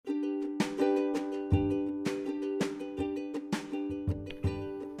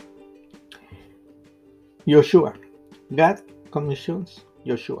Joshua. God commissions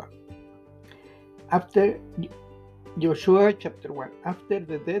Joshua. After Joshua chapter 1. After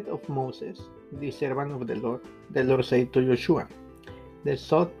the death of Moses, the servant of the Lord said to Joshua, the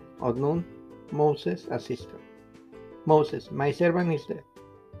son of Nun, Moses' assistant, Moses, my servant is dead.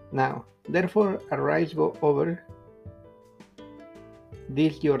 Now, therefore, arise, go over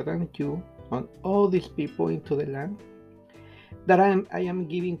this Jordan, you and all these people into the land that I am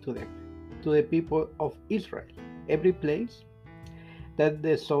giving to them, to the people of Israel. Every place that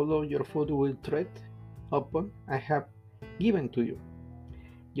the sole of your foot will tread upon, I have given to you,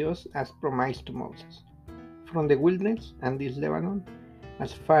 just as promised to Moses. From the wilderness and this Lebanon,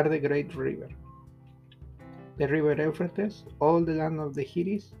 as far the great river, the river Euphrates, all the land of the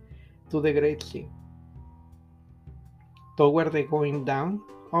Hittites, to the great sea, toward the going down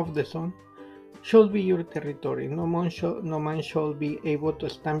of the sun, shall be your territory. No man shall be able to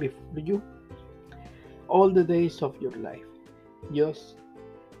stand before you all the days of your life. Just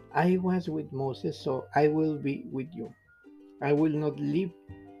I was with Moses, so I will be with you. I will not leave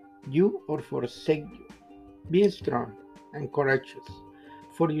you or forsake you. Be strong and courageous,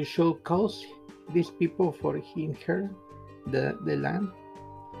 for you shall cause these people for inherit the land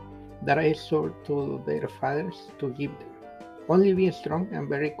that I swore to their fathers to give them. Only be strong and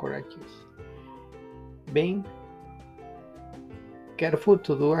very courageous, being careful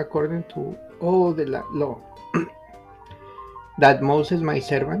to do according to all the law that Moses my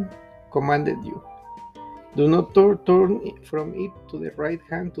servant commanded you. Do not turn from it to the right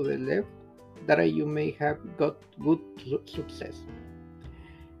hand to the left, that you may have got good success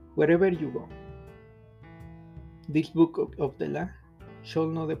wherever you go. This book of the law shall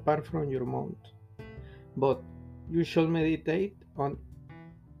not depart from your mouth, but you shall meditate on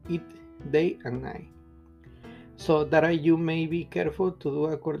it day and night, so that you may be careful to do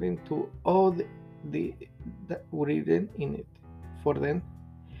according to all that written in it. For then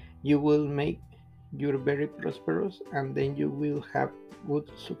you will make you very prosperous, and then you will have good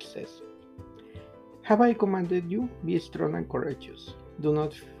success. Have I commanded you? Be strong and courageous. Do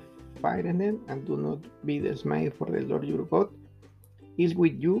not frighten and do not be dismayed, for the Lord your God is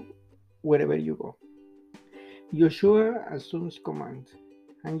with you wherever you go. Joshua assumes command,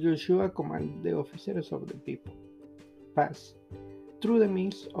 and Joshua commanded the officers of the people. Pass through the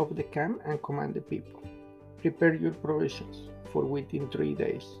midst of the camp and command the people. Prepare your provisions, for within 3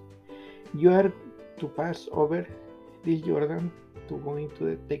 days you are to pass over this Jordan to go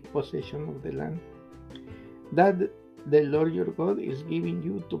into take possession of the land that the Lord your God is giving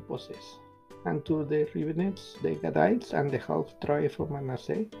you to possess. And to the Reubenites, the Gadites, and the half tribe of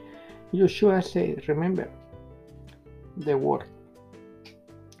Manasseh, Joshua said, remember the word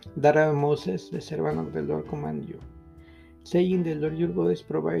that Moses, the servant of the Lord, commanded you, saying, the Lord your God is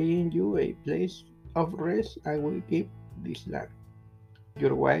providing you a place of rest. I will give this land.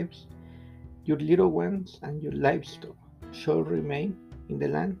 Your wives, your little ones, and your livestock shall remain in the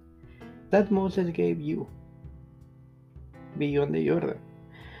land that Moses gave you beyond the Jordan.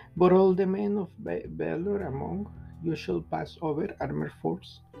 But all the men of valor among you shall pass over armed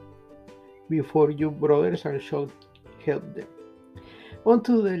force before your brothers and shall help them.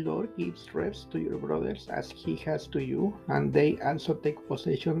 Until the Lord gives rest to your brothers as he has to you, and they also take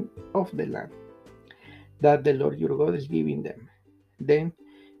possession of the land that the Lord your God is giving them. Then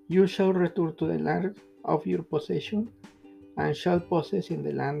you shall return to the land of your possession, and shall possess in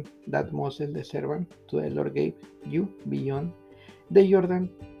the land that Moses the servant to the Lord gave you beyond the Jordan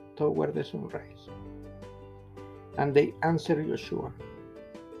toward the sunrise. And they answered Joshua,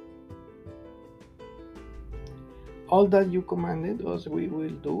 all that you commanded us we will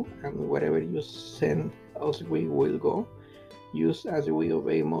do, and wherever you send us we will go, just as we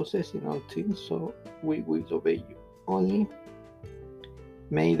obey Moses in all things, so we will obey you. Only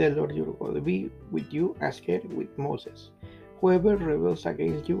may the Lord your God be with you as he with Moses. Whoever rebels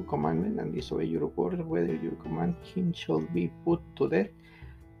against your commandment and disobey your word, whether you command him, shall be put to death.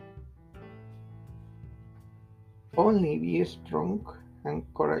 Only be strong and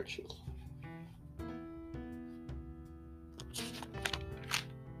courageous.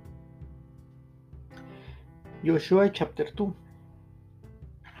 Joshua chapter 2.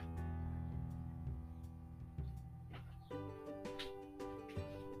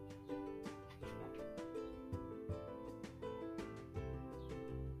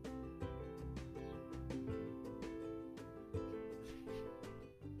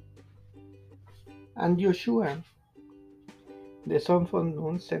 And Joshua, the son of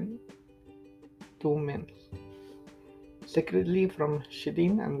Nun, sent 2 men secretly from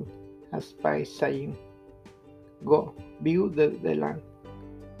Shittim and as spies, saying, go, view the land.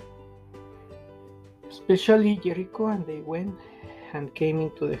 especially Jericho, and they went and came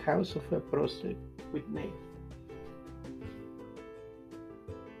into the house of a prostitute with name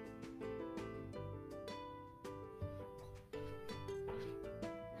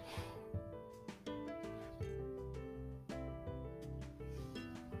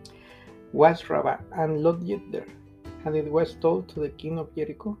was Rahab, and lodged there. And it was told to the king of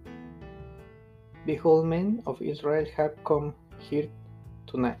Jericho, Behold, men of Israel have come here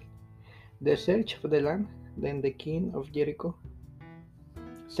tonight. The search of the land. Then the king of Jericho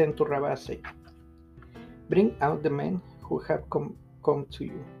sent to Rahab, saying, Bring out the men who have come to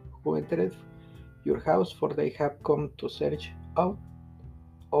you, who entered your house, for they have come to search out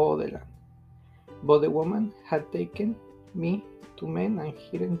all the land. But the woman had taken me to men and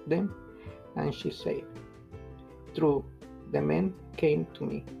hidden them, and she said, True, the men came to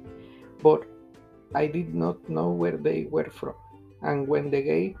me, but I did not know where they were from. And when they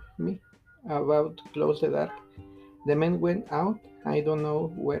gave me about to close the dark, the men went out. I don't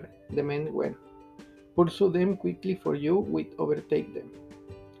know where the men went. Pursue them quickly, for you will overtake them.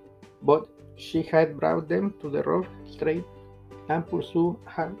 But she had brought them to the rough strait and pursued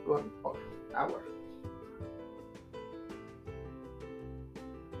her 1 hour.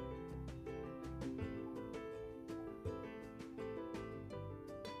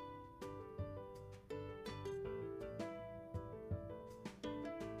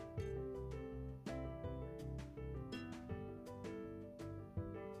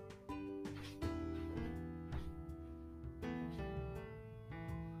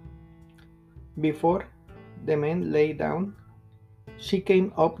 Before the men lay down, she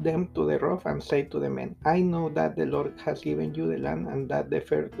came up them to the roof and said to the men, I know that the Lord has given you the land, and that the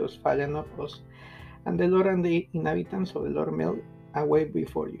earth has fallen of us, and the Lord and the inhabitants of the Lord melt away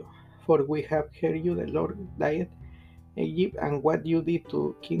before you. For we have heard you, the Lord died Egypt, and what you did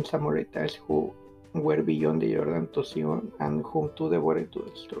to King Amorites who were beyond the Jordan to Sihon, and whom to devour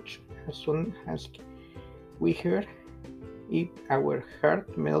to destruction. As soon as we heard it, our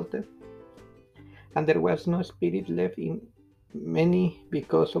heart melted, and there was no spirit left in many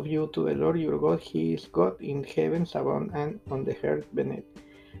because of you to the Lord your God. He is God in heavens above and on the earth beneath.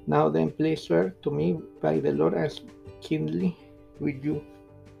 Now then, please swear to me by the Lord as kindly with you.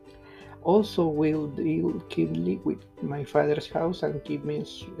 Also will deal kindly with my father's house, and give me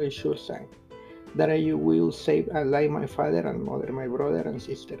a sure sign that I will save alive my father and mother, my brother and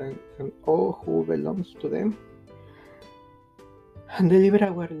sister, and all who belongs to them, and deliver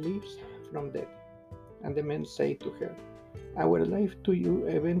our lives from death. And the men say to her, Our life to you,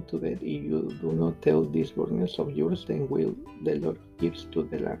 even to death. If you do not tell these burdens of yours, then will the Lord gives to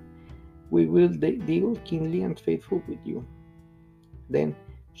the land. We will deal keenly and faithful with you. Then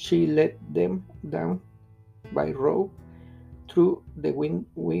she let them down by rope through the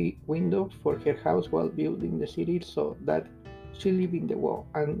window for her house while building the city, so that she lived in the wall.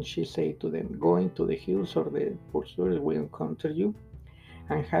 And she said to them, Go into the hills, or the pursuers will encounter you,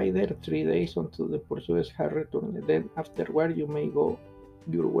 and hide there 3 days until the pursuers have returned. Then afterward you may go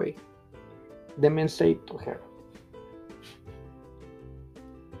your way. The men said to her,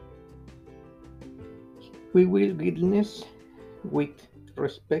 We will witness with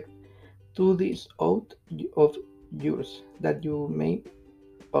respect to this oath of yours that you made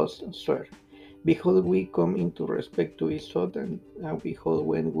us swear. Behold, we come into respect to his oath, and behold,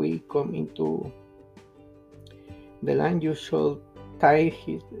 when we come into the land, you shall tie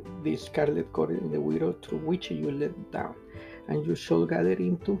the scarlet cord in the window through which you let down, and you shall gather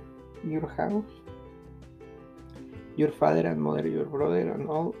into your house your father and mother, your brother, and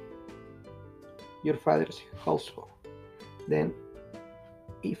all your father's household. Then,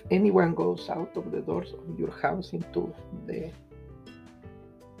 if anyone goes out of the doors of your house into the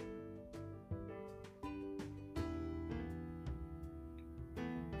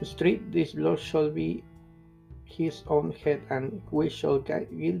street, this blood shall be his own head, and we shall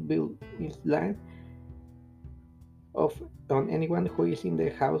build his land on anyone who is in the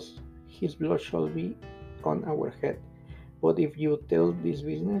house. His blood shall be on our head. But if you tell this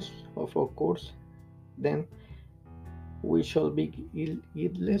business of course, then we shall be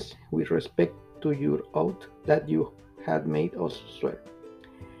guiltless with respect to your oath that you had made us swear.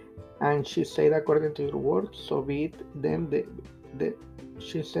 And she said, According to your word, so be it. Then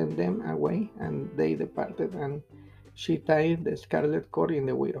she sent them away, and they departed, and she tied the scarlet cord in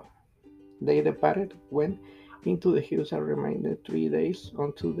the window. They departed, went into the hills, and remained 3 days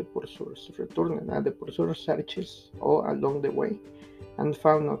until the pursuers returned. And the pursuers searched all along the way, and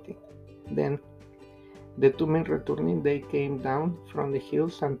found nothing. Then the 2 men returning, they came down from the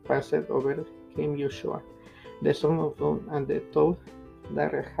hills and passed over came Joshua, the son of Nun, and they told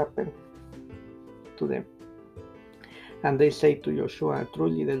that it happened to them. And they say to Joshua,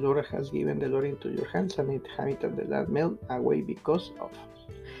 truly the Lord has given the Lord into your hands, and it inhabited the land melt away because of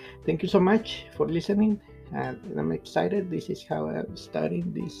us. Thank you so much for listening, and I'm excited. This is how I'm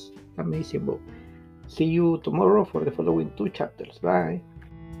starting this amazing book. See you tomorrow for the following 2 chapters. Bye.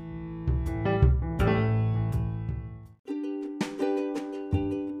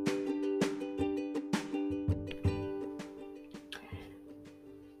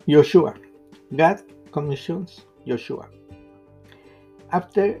 Joshua. God commissions Joshua.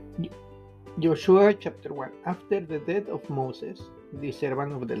 After Joshua chapter 1, after the death of Moses, the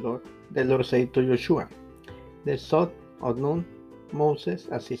servant of the Lord said to Joshua, the son of Nun, Moses'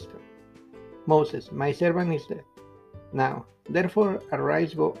 assistant, Moses, my servant is dead. Now, therefore,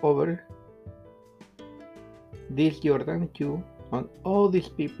 arise, go over this Jordan, you and all these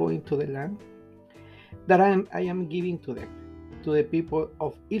people into the land that I am giving to them, to the people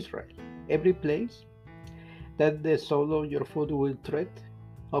of Israel, every place that the sole of your foot will tread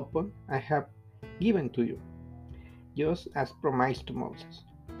upon, I have given to you, just as promised to Moses,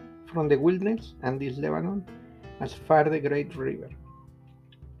 from the wilderness and this Lebanon, as far the great river,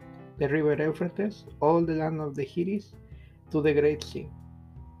 the river Euphrates, all the land of the Hittites, to the great sea,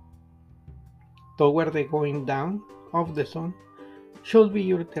 toward the going down of the sun, shall be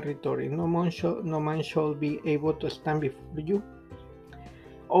your territory. No man shall be able to stand before you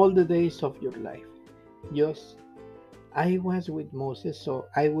all the days of your life. Just I was with Moses, so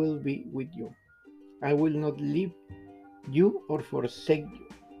I will be with you. I will not leave you or forsake you.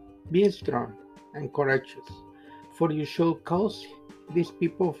 Be strong and courageous, for you shall cause these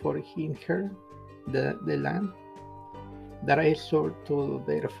people for inherit the land that I swore to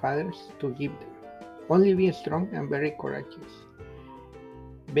their fathers to give them. Only be strong and very courageous,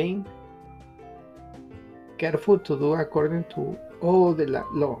 being careful to do according to all the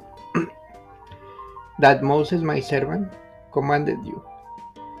law that Moses my servant commanded you.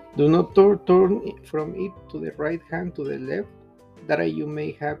 Do not turn from it to the right hand to the left, that you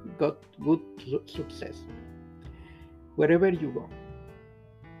may have got good success wherever you go.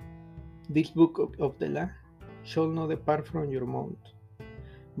 This book of the law shall not depart from your mouth,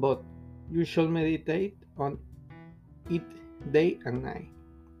 but you shall meditate on it day and night,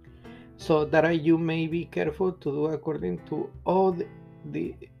 so that you may be careful to do according to all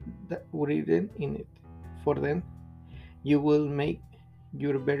that written in it. For then you will make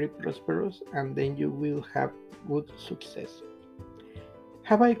you very prosperous, and then you will have good success.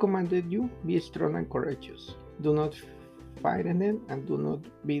 Have I commanded you? Be strong and courageous. Do not frighten and do not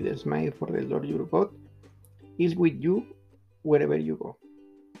be dismayed, for the Lord your God is with you wherever you go.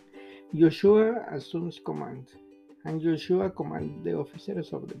 Joshua assumes command, and Joshua commanded the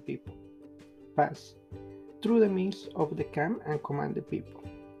officers of the people. Pass through the midst of the camp and command the people.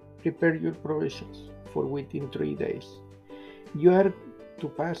 Prepare your provisions, for within 3 days you are to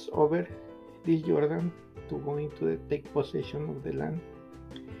pass over this Jordan to go into take possession of the land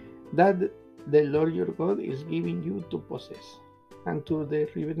that the Lord your God is giving you to possess. And to the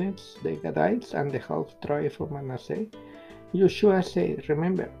Reubenites, the Gadites, and the half tribe of Manasseh, Joshua said,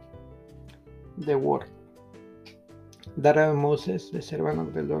 remember the word that Moses, the servant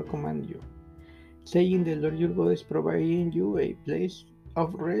of the Lord, commanded you, saying, the Lord your God is providing you a place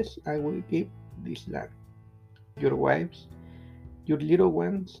of rest. I will give this land. Your wives, your little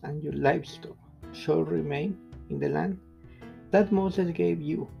ones, and your livestock shall remain in the land that Moses gave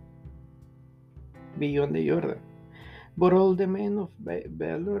you beyond the Jordan. But all the men of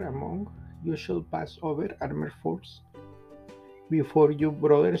valor among you shall pass over armed force before you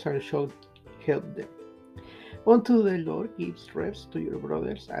brothers, and shall help them. Until the Lord gives rest to your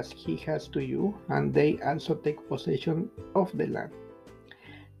brothers as he has to you, and they also take possession of the land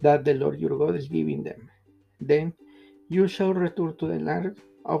that the Lord your God is giving them. Then you shall return to the land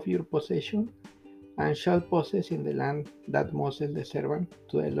of your possession, and shall possess in the land that Moses the servant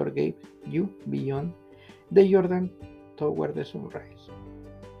to the Lord gave you beyond the Jordan toward the sunrise.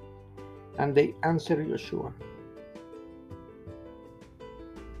 And they answered Joshua,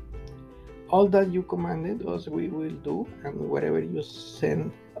 all that you commanded us we will do, and wherever you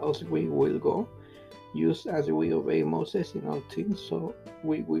send us we will go. Just as we obey Moses in all things, so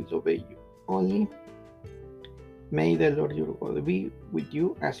we will obey you. Only may the Lord your God be with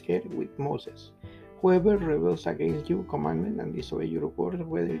you as he with Moses. Whoever rebels against your commandment and disobey your word,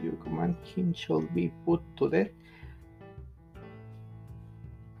 whether you command him, shall be put to death.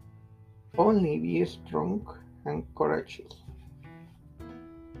 Only be strong and courageous.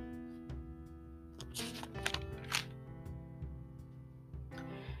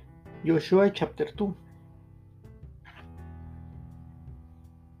 Joshua chapter 2.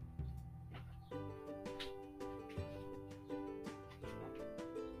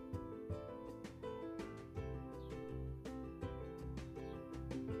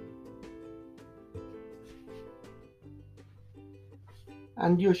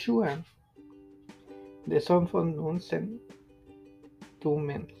 And Joshua, the son of Nun, sent 2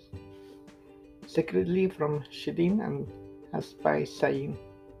 men secretly from Shittim and as spies, saying,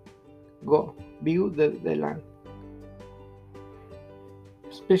 Go, view the land,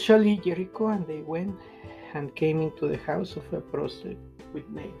 especially Jericho. And they went and came into the house of a prostitute with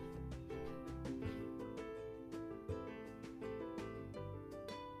name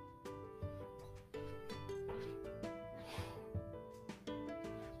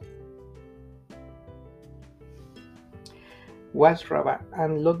was Rahab,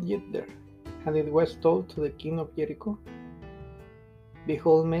 and lodged there. And it was told to the king of Jericho,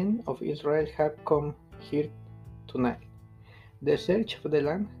 Behold, men of Israel have come here tonight. The search of the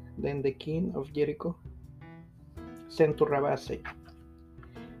land. Then the king of Jericho sent to Rahab, saying,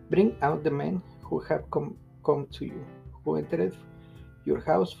 Bring out the men who have come to you, who entered your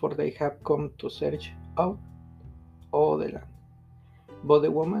house, for they have come to search out all the land. But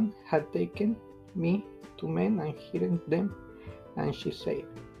the woman had taken me 2 men and hidden them, and she said,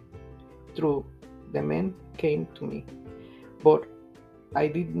 True, the men came to me, but I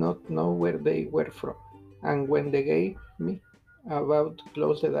did not know where they were from. And when they gave me about to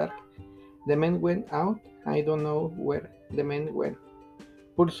close the dark, the men went out. I don't know where the men went.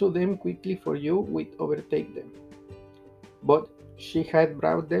 Pursue them quickly, for you will overtake them. But she had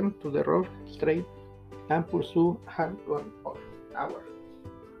brought them to the rough strait, and pursuit had gone on hour.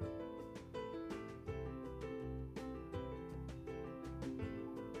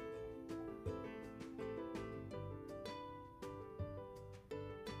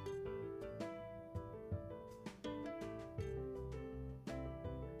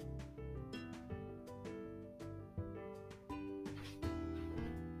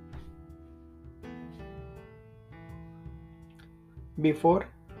 Before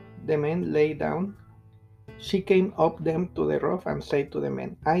the men lay down, she came up them to the roof and said to the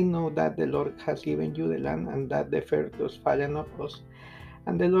men, I know that the Lord has given you the land, and that the fair does fallen of us,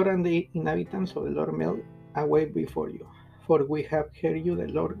 and the Lord and the inhabitants of the Lord melt away before you. For we have heard you, the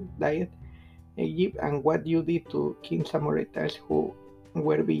Lord died Egypt, and what you did to King Amorites who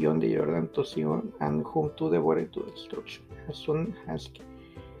were beyond the Jordan to Sihon, and whom to devour to destruction. As soon as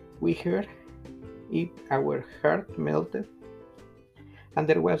we heard it, our heart melted, and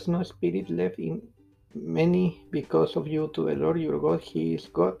there was no spirit left in many because of you to the Lord your God. He is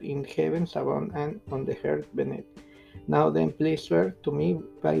God in heavens above and on the earth beneath. Now then, please swear to me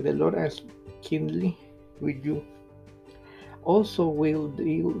by the Lord as kindly with you. Also will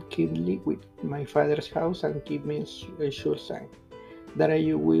deal kindly with my father's house, and give me a sure sign that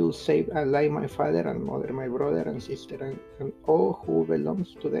I will save alive my father and mother, my brother and sister, and all who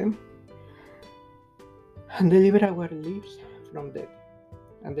belongs to them, and deliver our lives from death.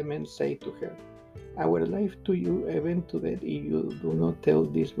 And the men say to her, Our life to you, even to death. If you do not tell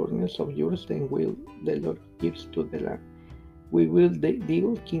these burdens of yours, then will the Lord gives to the land. We will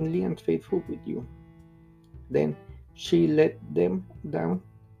deal keenly and faithful with you. Then she let them down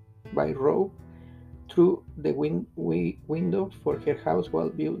by rope through the window for her house while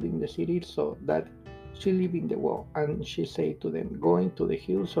building the city, so that she lived in the wall. And she said to them, Go into the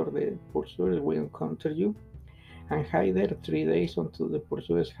hills, or the pursuers will encounter you, and hide there 3 days until the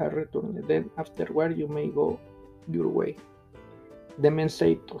pursuers have returned. Then afterward you may go your way. The men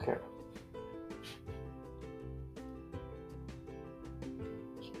said to her,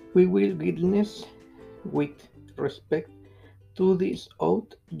 We will witness with respect to this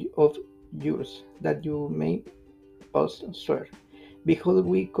oath of yours that you made us swear. Behold,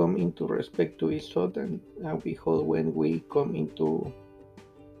 we come into respect to his oath, and behold, when we come into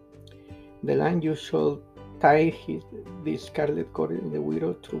the land, you shall tie the scarlet cord in the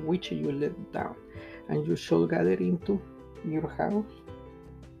window through which you let down, and you shall gather into your house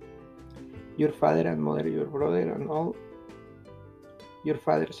your father and mother, your brother, and all your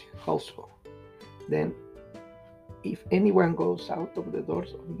father's household. Then, if anyone goes out of the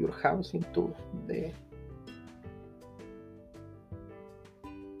doors of your house into the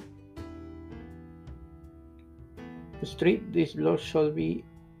street, this blood shall be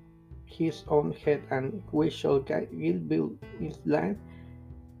his own head, and we shall build his land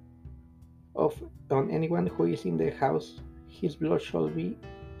on anyone who is in the house. His blood shall be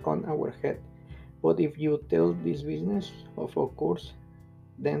on our head. But if you tell this business of course,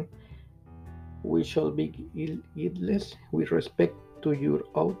 then we shall be guiltless with respect to your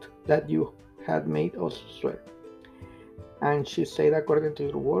oath that you had made us swear. And she said, According to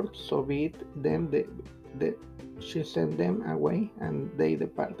your word, so be it. Then she sent them away, and they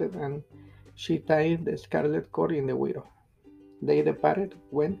departed, and she tied the scarlet cord in the window. They departed,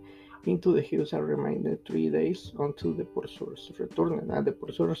 went into the hills and remained 3 days until the pursuers returned. And the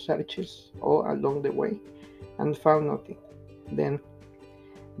pursuers searched all along the way and found nothing. Then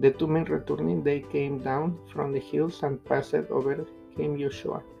the two men returning, they came down from the hills and passed over came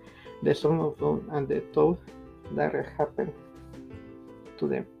Joshua, the son of Nun, and they told that it happened to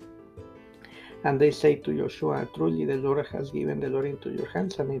them. And they say to Joshua, truly the Lord has given the Lord into your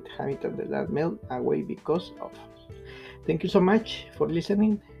hands, and it inhabited the land melt away because of us. Thank you so much for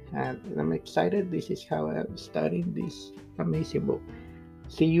listening, and I'm excited. This is how I'm starting this amazing book.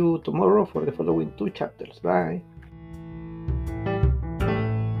 See you tomorrow for the following 2 chapters. Bye.